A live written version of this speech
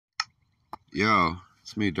Yo,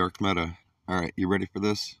 it's me, Dark Meta. Alright, you ready for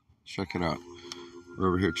this? Check it out. We're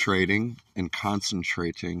over here trading and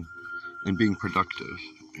concentrating and being productive.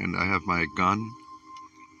 And I have my gun,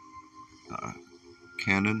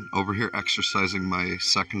 cannon, over here exercising my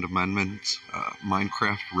Second Amendment,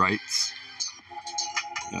 Minecraft rights.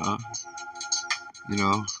 Yeah, you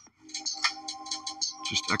know,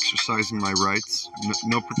 just exercising my rights.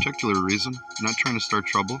 No particular reason. Not trying to start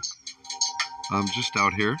trouble. I'm just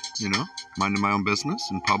out here, minding my own business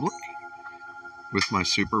in public with my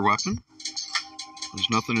super weapon. There's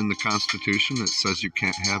nothing in the Constitution that says you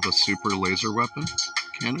can't have a super laser weapon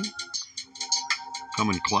cannon.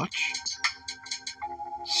 Come in clutch.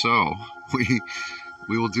 So, we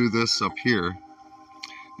will do this up here.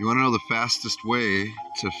 You want to know the fastest way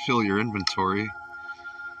to fill your inventory?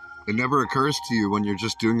 It never occurs to you when you're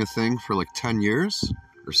just doing a thing for like 10 years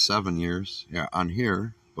or 7 years, yeah, on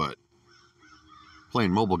here, but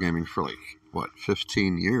playing mobile gaming for like,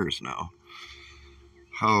 15 years now.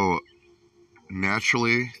 How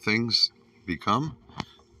naturally things become.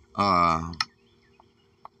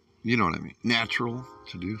 You know what I mean. Natural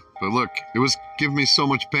to do. But look, it was giving me so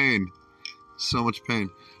much pain. So much pain.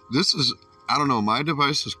 This is, I don't know, my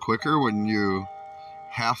device is quicker when you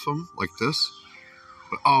half them like this.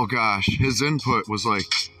 But oh gosh, his input was like,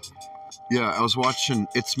 yeah, I was watching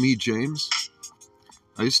It's Me James.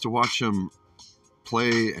 I used to watch him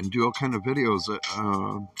play and do all kind of videos.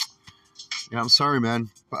 Yeah, I'm sorry, man.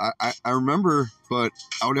 But I remember, but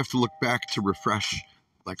I would have to look back to refresh.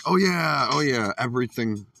 Like, oh yeah,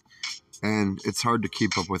 everything. And it's hard to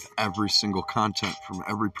keep up with every single content from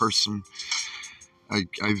every person. I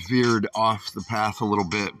veered off the path a little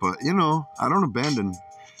bit, but I don't abandon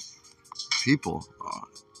people.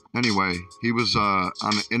 Anyway, he was on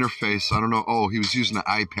an interface. I don't know. Oh, he was using an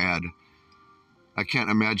iPad. I can't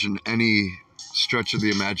imagine any stretch of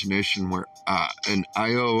the imagination where an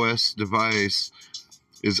iOS device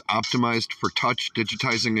is optimized for touch,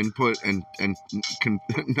 digitizing input, and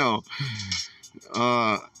no.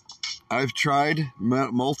 I've tried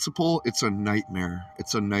multiple. It's a nightmare.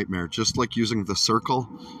 It's a nightmare. Just like using the circle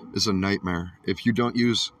is a nightmare. If you don't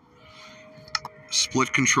use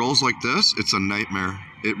split controls like this, it's a nightmare.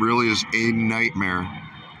 It really is a nightmare.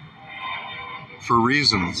 For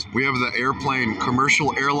reasons. We have the airplane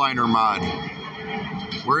commercial airliner mod.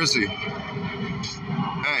 Where is he?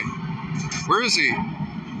 Hey, where is he?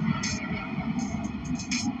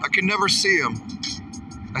 I can never see him.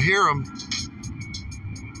 I hear him.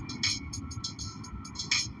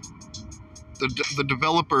 The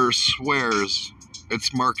developer swears.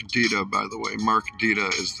 It's Mark Dita, by the way. Mark Dita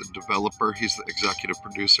is the developer. He's the executive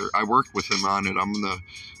producer. I worked with him on it. I'm the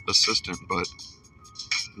assistant, but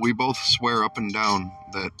we both swear up and down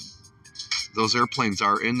that those airplanes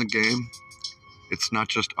are in the game. It's not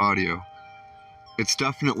just audio. It's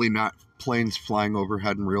definitely not planes flying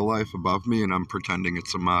overhead in real life above me and I'm pretending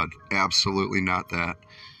it's a mod. Absolutely not that.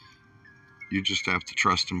 You just have to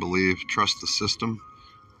trust and believe. Trust the system.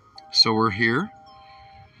 So we're here.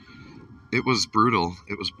 It was brutal.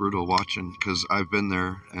 It was brutal watching because I've been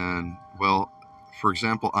there and, well, for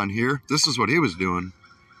example, on here, this is what he was doing.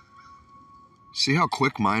 See how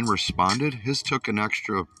quick mine responded? His took an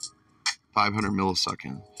extra 500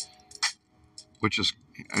 milliseconds, which is,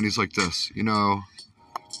 and he's like this,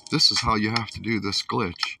 this is how you have to do this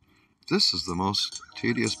glitch. This is the most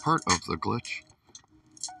tedious part of the glitch.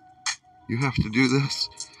 You have to do this,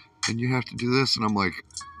 and you have to do this, and I'm like,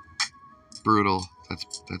 brutal.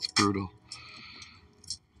 That's brutal.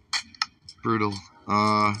 Brutal.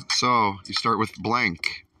 So you start with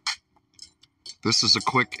blank. This is a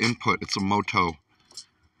quick input. It's a moto.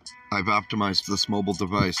 I've optimized this mobile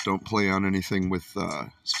device. Don't play on anything with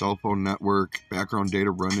cell phone network, background data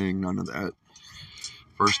running, none of that.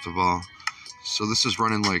 First of all. So this is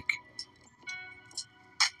running like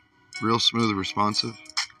real smooth, responsive.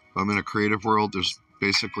 I'm in a creative world. There's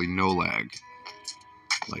basically no lag.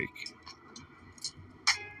 Like,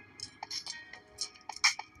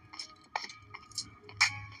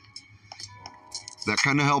 that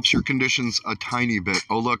kind of helps your conditions a tiny bit.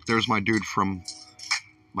 Oh, look, there's my dude from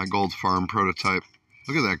my gold farm prototype.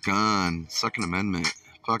 Look at that gun. Second Amendment.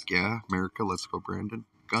 Fuck yeah. America, let's go, Brandon.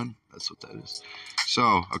 Gun. That's what that is.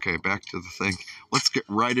 So, okay, back to the thing. Let's get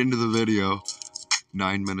right into the video.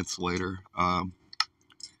 9 minutes later.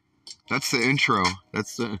 That's the intro.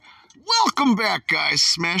 That's the... Welcome back, guys.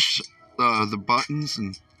 Smash the buttons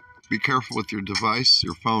and be careful with your device,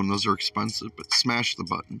 your phone. Those are expensive, but smash the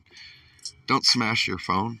button. Don't smash your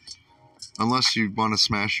phone unless you want to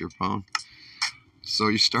smash your phone. So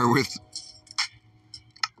you start with,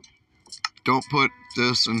 don't put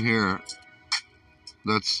this in here.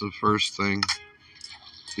 That's the first thing.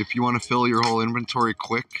 If you want to fill your whole inventory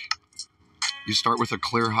quick, you start with a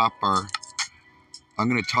clear hotbar. I'm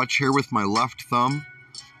going to touch here with my left thumb.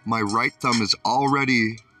 My right thumb is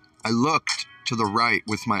already, I looked to the right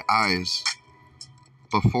with my eyes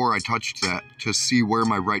before I touched that to see where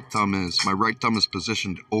my right thumb is. My right thumb is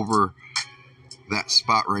positioned over that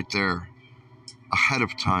spot right there ahead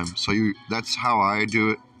of time. So that's how I do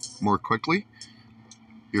it more quickly.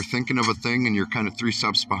 You're thinking of a thing and you're kind of 3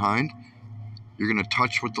 steps behind. You're going to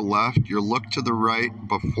touch with the left. You look to the right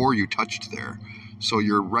before you touched there. So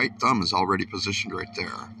your right thumb is already positioned right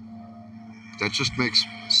there. That just makes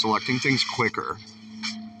selecting things quicker.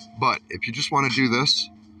 But if you just want to do this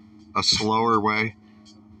a slower way,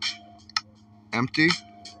 empty,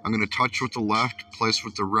 I'm going to touch with the left, place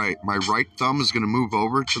with the right. My right thumb is going to move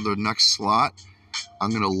over to the next slot.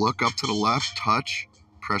 I'm going to look up to the left, touch,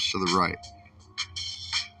 press to the right.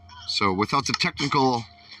 So without the technical,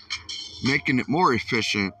 making it more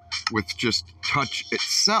efficient with just touch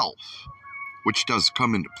itself, which does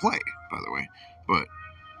come into play, by the way. But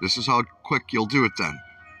this is how quick you'll do it then,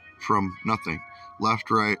 from nothing. Left,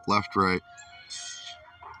 right, left, right.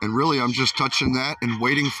 And really, I'm just touching that and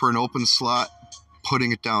waiting for an open slot,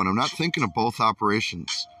 putting it down. I'm not thinking of both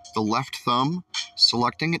operations. The left thumb,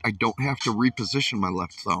 selecting it, I don't have to reposition my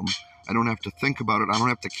left thumb. I don't have to think about it. I don't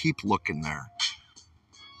have to keep looking there.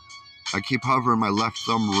 I keep hovering my left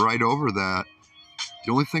thumb right over that.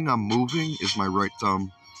 The only thing I'm moving is my right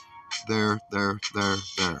thumb. There, there, there,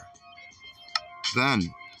 there.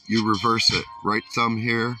 Then you reverse it. Right thumb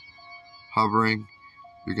here, hovering.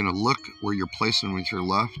 You're going to look where you're placing with your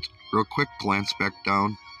left. Real quick, glance back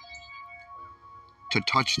down to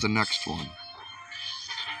touch the next one.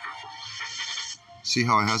 See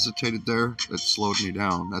how I hesitated there? It slowed me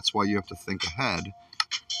down. That's why you have to think ahead.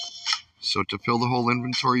 So to fill the whole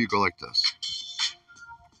inventory, you go like this.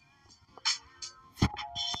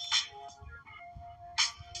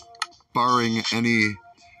 Barring any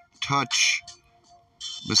touch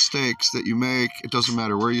mistakes that you make, it doesn't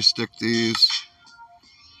matter where you stick these.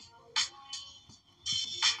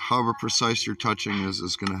 However precise your touching is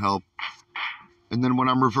going to help. And then when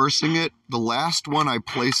I'm reversing it, the last one I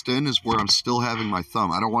placed in is where I'm still having my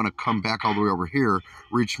thumb. I don't want to come back all the way over here,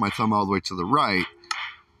 reach my thumb all the way to the right.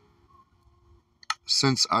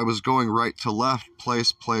 Since I was going right to left,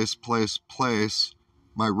 place, place, place, place,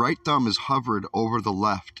 my right thumb is hovered over the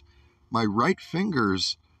left. My right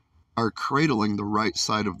fingers are cradling the right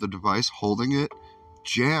side of the device, holding it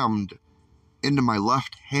jammed into my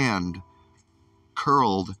left hand,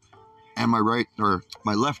 curled, and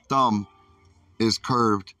my left thumb is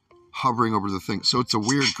curved, hovering over the thing. So it's a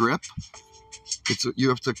weird grip. You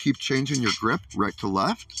have to keep changing your grip right to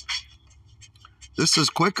left. This is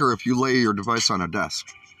quicker if you lay your device on a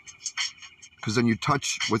desk, because then you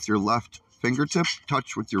touch with your left fingertip,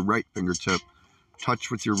 touch with your right fingertip,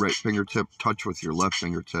 touch with your right fingertip, touch with your left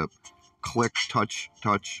fingertip, click, touch,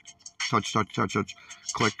 touch, touch, touch, touch, touch,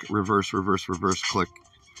 click, reverse, reverse, reverse, click.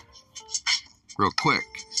 Real quick.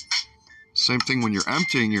 Same thing when you're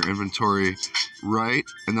emptying your inventory, right?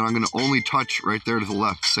 And then I'm going to only touch right there to the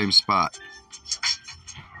left, same spot.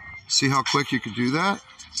 See how quick you can do that?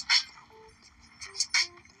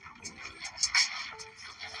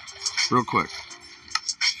 Real quick.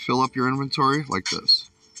 Fill up your inventory like this.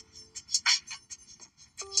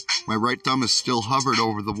 My right thumb is still hovered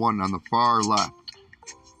over the one on the far left.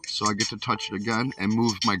 So I get to touch it again and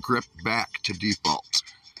move my grip back to default.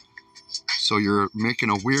 So you're making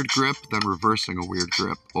a weird grip, then reversing a weird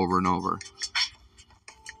grip over and over.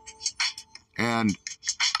 And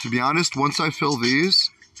to be honest, once I fill these,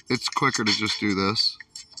 it's quicker to just do this.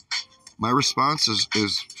 My response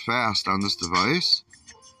is fast on this device.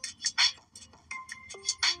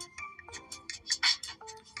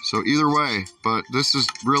 So either way, but this is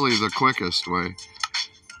really the quickest way.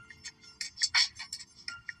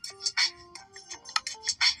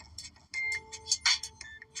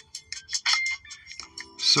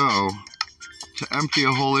 So, to empty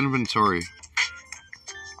a whole inventory,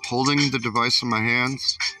 holding the device in my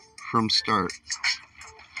hands from start.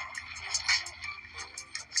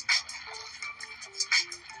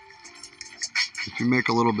 If you make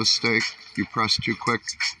a little mistake, you press too quick,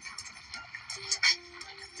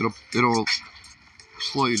 it'll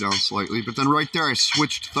slow you down slightly. But then right there I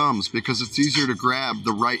switched thumbs because it's easier to grab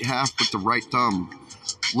the right half with the right thumb.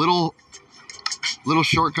 Little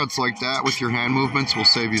shortcuts like that with your hand movements will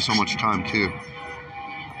save you so much time too.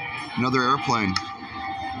 Another airplane.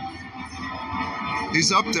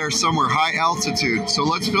 He's up there somewhere, high altitude. So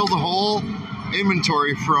let's fill the whole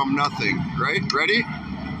inventory from nothing, right? Ready?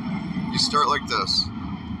 You start like this.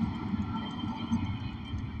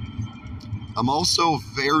 I'm also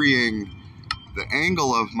varying the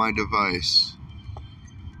angle of my device,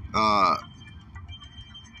 my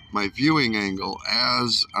viewing angle,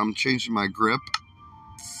 as I'm changing my grip.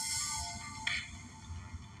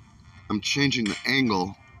 I'm changing the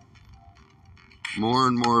angle, more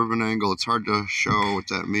and more of an angle. It's hard to show what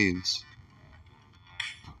that means.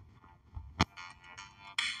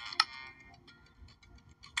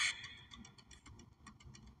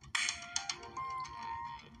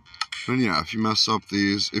 And yeah, if you mess up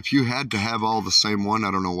these, if you had to have all the same one,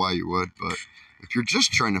 I don't know why you would, but if you're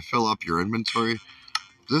just trying to fill up your inventory,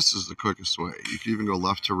 this is the quickest way. You can even go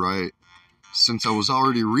left to right. Since I was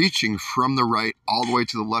already reaching from the right all the way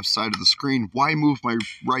to the left side of the screen, why move my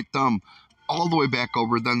right thumb all the way back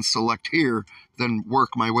over, then select here, then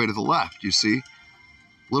work my way to the left, you see?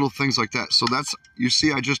 Little things like that. So that's, you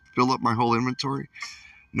see, I just built up my whole inventory.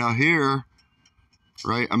 Now here,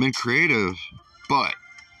 right, I'm in creative, but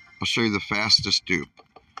I'll show you the fastest dupe.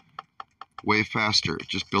 Way faster.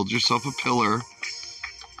 Just build yourself a pillar.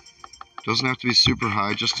 Doesn't have to be super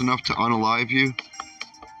high, just enough to unalive you.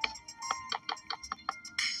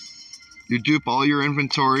 You dupe all your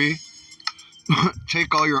inventory.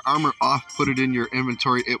 Take all your armor off, put it in your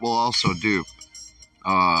inventory. It will also dupe.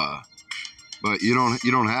 But you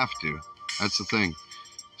don't have to. That's the thing.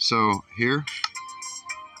 So here,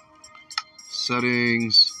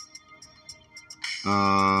 settings,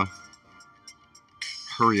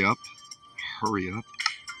 hurry up.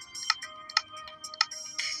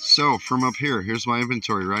 So from up here, here's my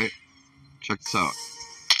inventory, right? Check this out.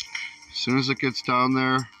 As soon as it gets down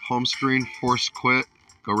there, home screen, force quit,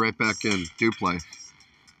 go right back in. Dupe life.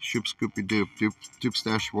 Shoop Scoopy Dupe. Dupe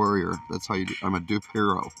Stash Warrior. That's how you do. I'm a dupe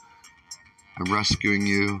hero. I'm rescuing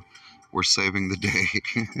you. We're saving the day.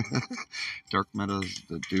 Dark Meta's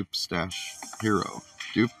the Dupe Stash Hero.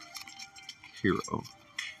 Dupe Hero.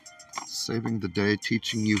 Saving the day,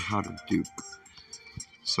 teaching you how to dupe.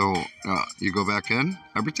 So you go back in.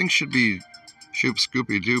 Everything should be Shoop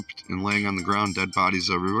Scoopy duped and laying on the ground. Dead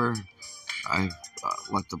bodies everywhere. I've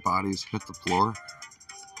let the bodies hit the floor.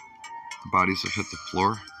 The bodies have hit the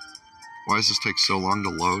floor. Why does this take so long to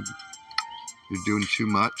load? You're doing too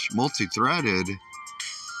much. Multi-threaded.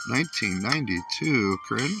 1992.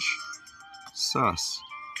 Cringe. Sus.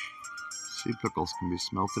 Sea pickles can be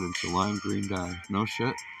smelted into lime green dye. No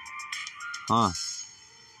shit. Huh.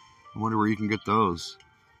 I wonder where you can get those.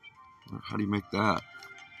 How do you make that?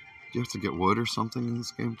 Do you have to get wood or something in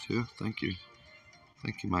this game too? Thank you.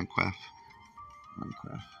 Thank you, Minecraft.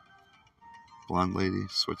 Blonde lady,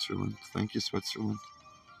 Switzerland. Thank you, Switzerland.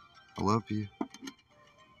 I love you.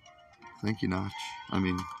 Thank you, Notch. I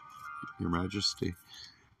mean, Your Majesty.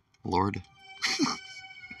 Lord.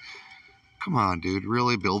 Come on, dude.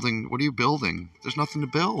 Really building? What are you building? There's nothing to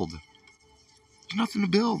build. There's nothing to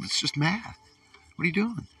build. It's just math. What are you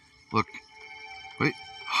doing? Look. Wait.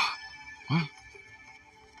 What?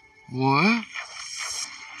 What?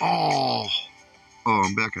 Oh. Oh,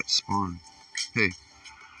 I'm back at spawn. Hey.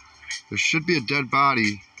 There should be a dead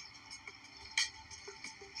body.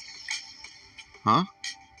 Huh?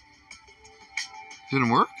 Didn't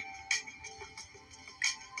work?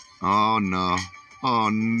 Oh no. Oh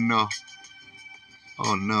no.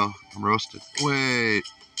 Oh no. I'm roasted. Wait.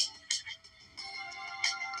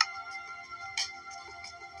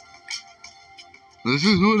 This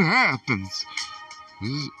is what happens.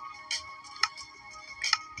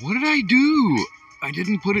 What did I do? I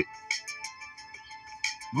didn't put it.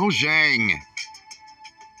 Mojang.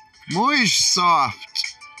 Moish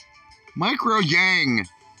soft. Micro yang.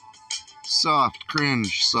 Soft.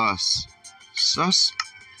 Cringe. Sus. Sus.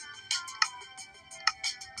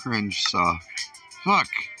 Cringe. Soft. Fuck.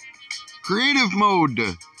 Creative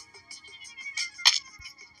mode.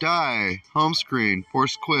 Die. Home screen.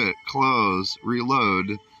 Force quit. Close.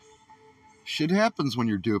 Reload. Shit happens when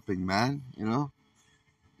you're duping, man. You know?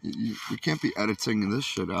 You can't be editing this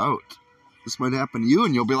shit out. This might happen to you,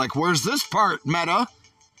 and you'll be like, where's this part, Meta?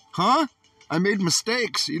 Huh? I made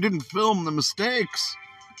mistakes. You didn't film the mistakes.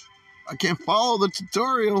 I can't follow the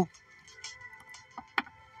tutorial.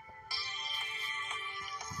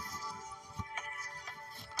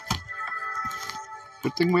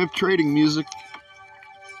 Good thing we have trading music.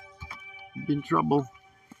 You'd be in trouble.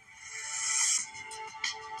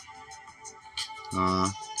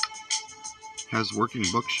 Has working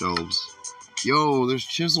bookshelves. Yo, there's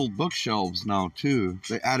chiseled bookshelves now, too.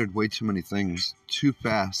 They added way too many things. Too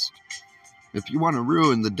fast. If you want to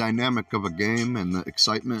ruin the dynamic of a game and the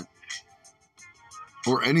excitement,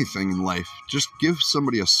 or anything in life, just give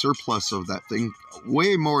somebody a surplus of that thing,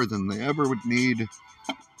 way more than they ever would need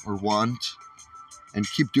or want, and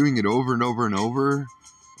keep doing it over and over and over,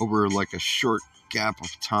 over like a short gap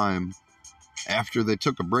of time after they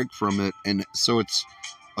took a break from it. And so it's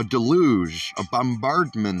a deluge, a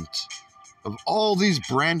bombardment of all these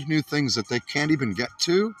brand new things that they can't even get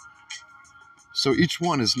to. So each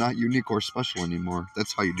one is not unique or special anymore.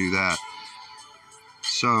 That's how you do that.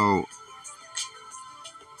 So,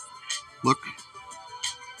 look.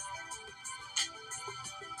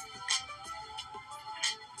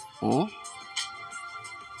 Oh.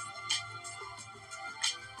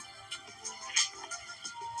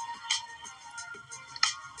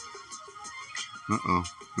 Uh-oh.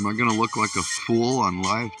 Am I gonna look like a fool on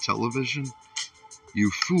live television? You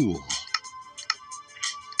fool.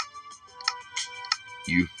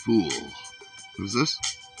 You fool. Who's this?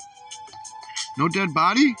 No dead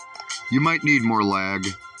body? You might need more lag.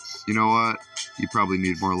 You know what? You probably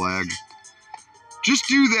need more lag. Just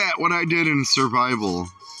do that, what I did in survival,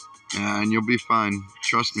 and you'll be fine.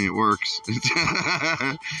 Trust me, it works.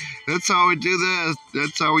 That's how we do this.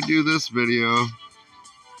 That's how we do this video.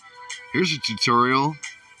 Here's a tutorial.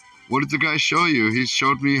 What did the guy show you? He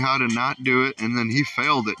showed me how to not do it, and then he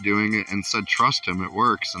failed at doing it and said, trust him, it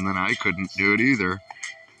works. And then I couldn't do it either.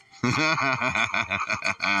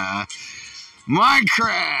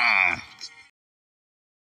 Minecraft!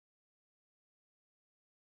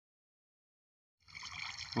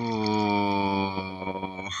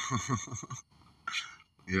 Oh.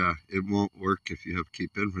 Yeah, it won't work if you have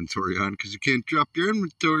keep inventory on, because you can't drop your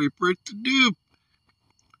inventory for it to dupe.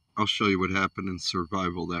 I'll show you what happened in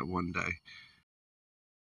survival that one day.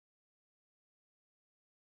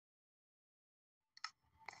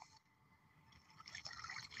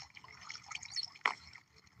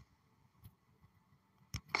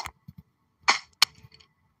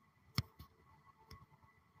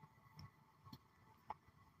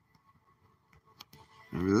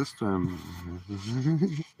 Maybe this time.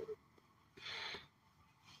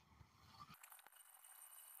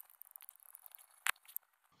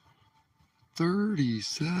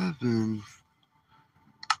 37.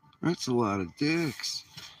 That's a lot of dicks.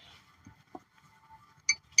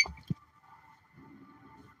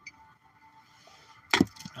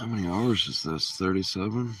 How many hours is this?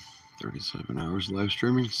 37? 37 hours live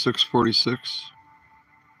streaming? 646.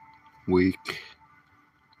 Week.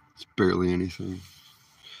 It's barely anything.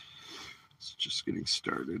 It's just getting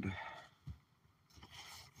started.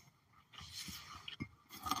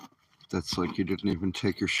 That's like you didn't even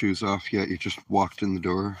take your shoes off yet. You just walked in the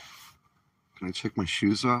door. Can I take my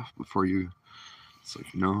shoes off before you? It's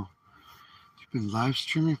like, no. You've been live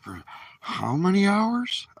streaming for how many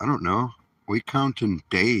hours? I don't know. We count in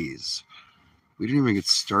days. We didn't even get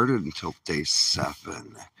started until day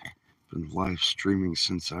 7. Been live streaming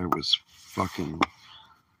since I was fucking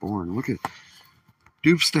born. Look at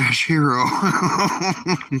Dupe Stash Hero.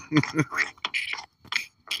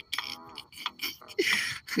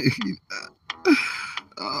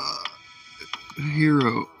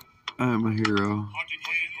 Hero. I'm a hero.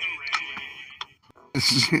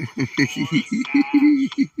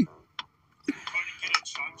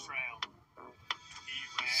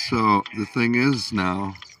 So the thing is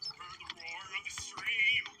now,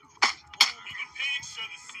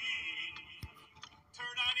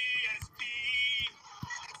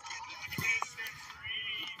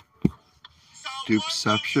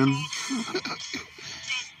 Dupeception.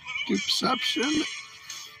 Dupeception.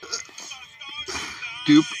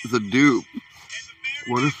 Dupe the dupe.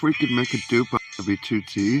 What if we could make a dupe out of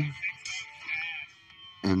B2T?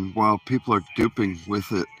 And while people are duping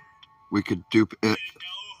with it, we could dupe it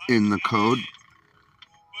in the code.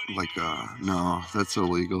 Like, no, that's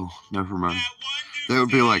illegal. Never mind. That would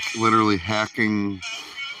be like literally hacking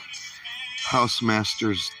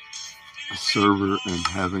Housemaster's server and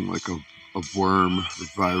having like a worm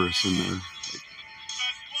virus in there.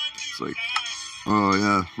 It's like, oh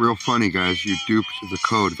yeah, real funny, guys. You duped the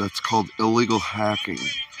code. That's called illegal hacking.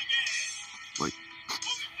 Like,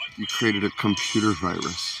 you created a computer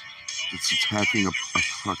virus. It's attacking a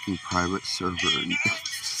fucking private server. And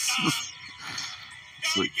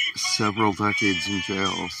it's like several decades in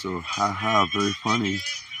jail. So, haha, very funny.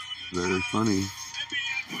 Very funny.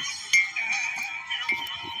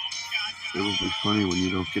 It will be funny when you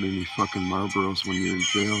don't get any fucking Marlboros when you're in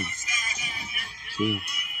jail. Too.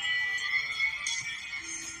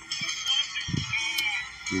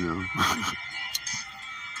 You know.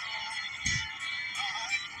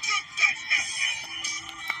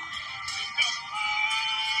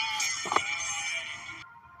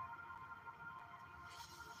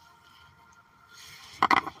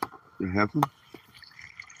 It happened?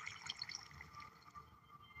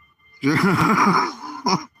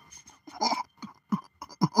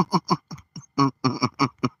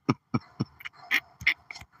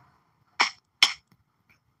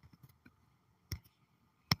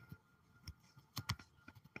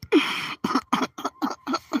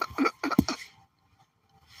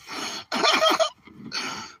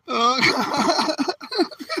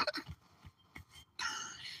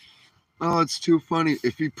 it's too funny.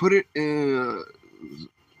 If you put it in...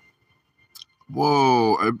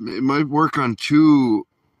 Whoa, it might work on 2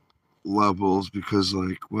 levels because,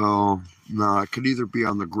 like, well, no, it could either be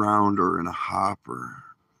on the ground or in a hopper.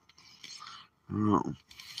 I don't know.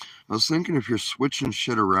 I was thinking if you're switching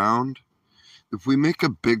shit around, if we make a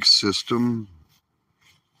big system,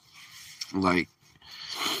 like,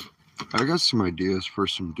 I got some ideas for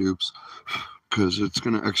some dupes, because it's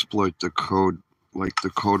going to exploit the code, like the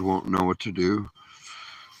code won't know what to do.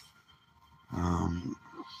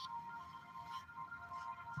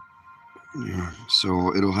 Yeah,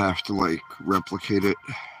 so it'll have to like replicate it.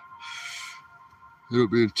 It'll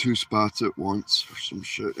be in 2 spots at once or some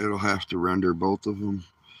shit. It'll have to render both of them.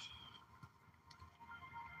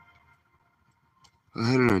 I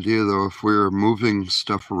had an idea though, if we were moving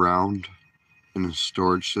stuff around in a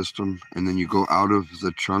storage system and then you go out of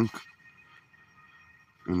the chunk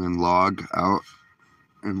and then log out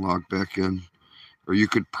and log back in, or you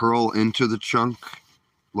could purl into the chunk,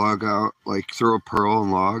 log out, like throw a purl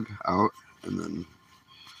and log out, and then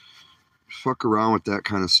fuck around with that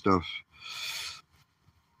kind of stuff.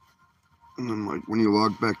 And then like when you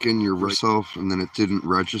log back in yourself and then it didn't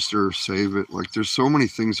register or save it, like there's so many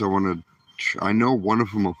things I want to try. I know one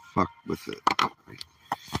of them will fuck with it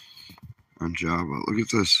on Java. Look at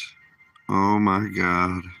this. Oh my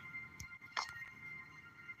god.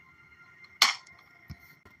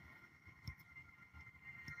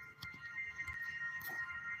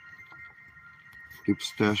 Dupe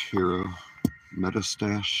stash hero. Meta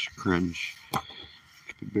stash cringe.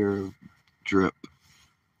 Bear drip.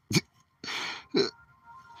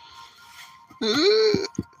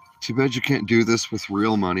 Too bad you can't do this with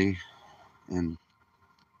real money and,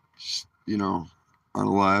 you know, on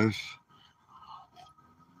live.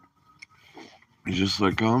 You're just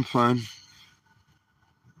like, oh, I'm fine.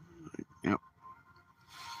 Yep.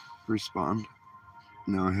 Respond.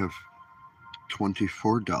 Now I have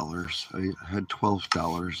 $24. I had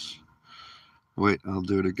 $12. Wait, I'll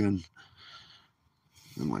do it again.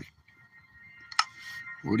 I'm like,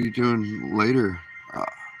 what are you doing later?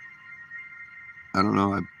 I don't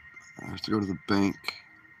know. I have to go to the bank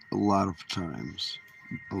a lot of times.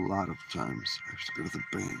 A lot of times I have to go to the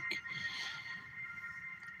bank.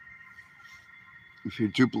 If you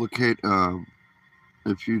duplicate,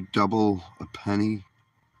 if you double a penny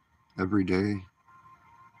every day,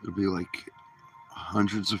 it'll be like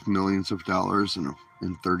hundreds of millions of dollars in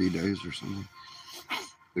 30 days or something.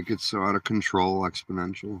 It gets so out of control,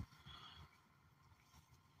 exponential.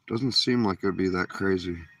 Doesn't seem like it'd be that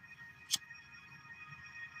crazy.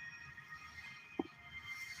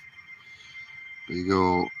 But you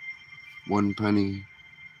go 1 penny,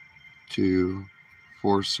 2,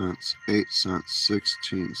 4 cents, 8 cents,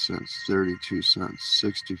 16 cents, 32 cents,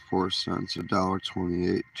 64 cents,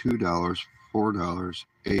 $1.28, $2, $4,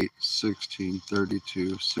 8, 16,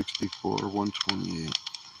 32, 64, 128.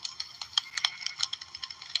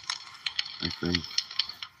 I think.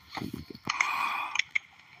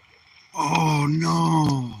 Oh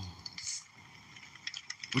no!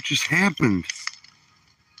 What just happened?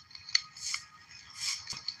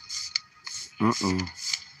 Uh-oh.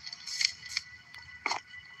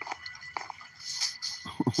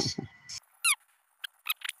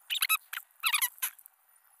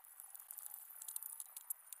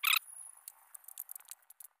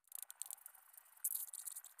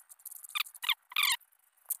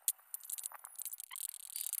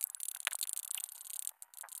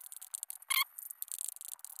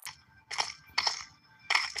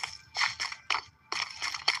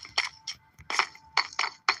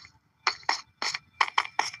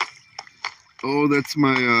 Oh, that's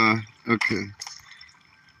my, okay.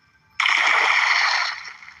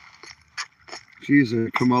 Jeez,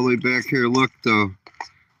 I come all the way back here. Look, though.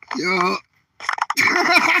 Yo.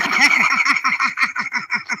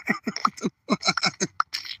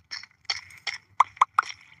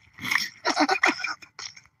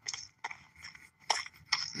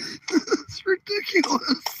 It's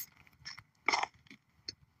ridiculous.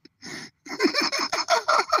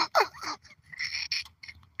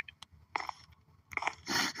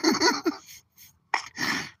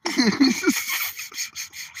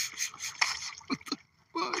 What the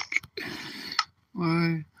fuck?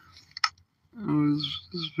 Why? Oh, this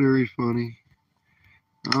is very funny.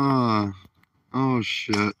 Ah, oh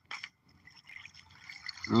shit.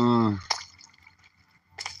 Ah,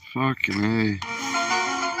 fucking A.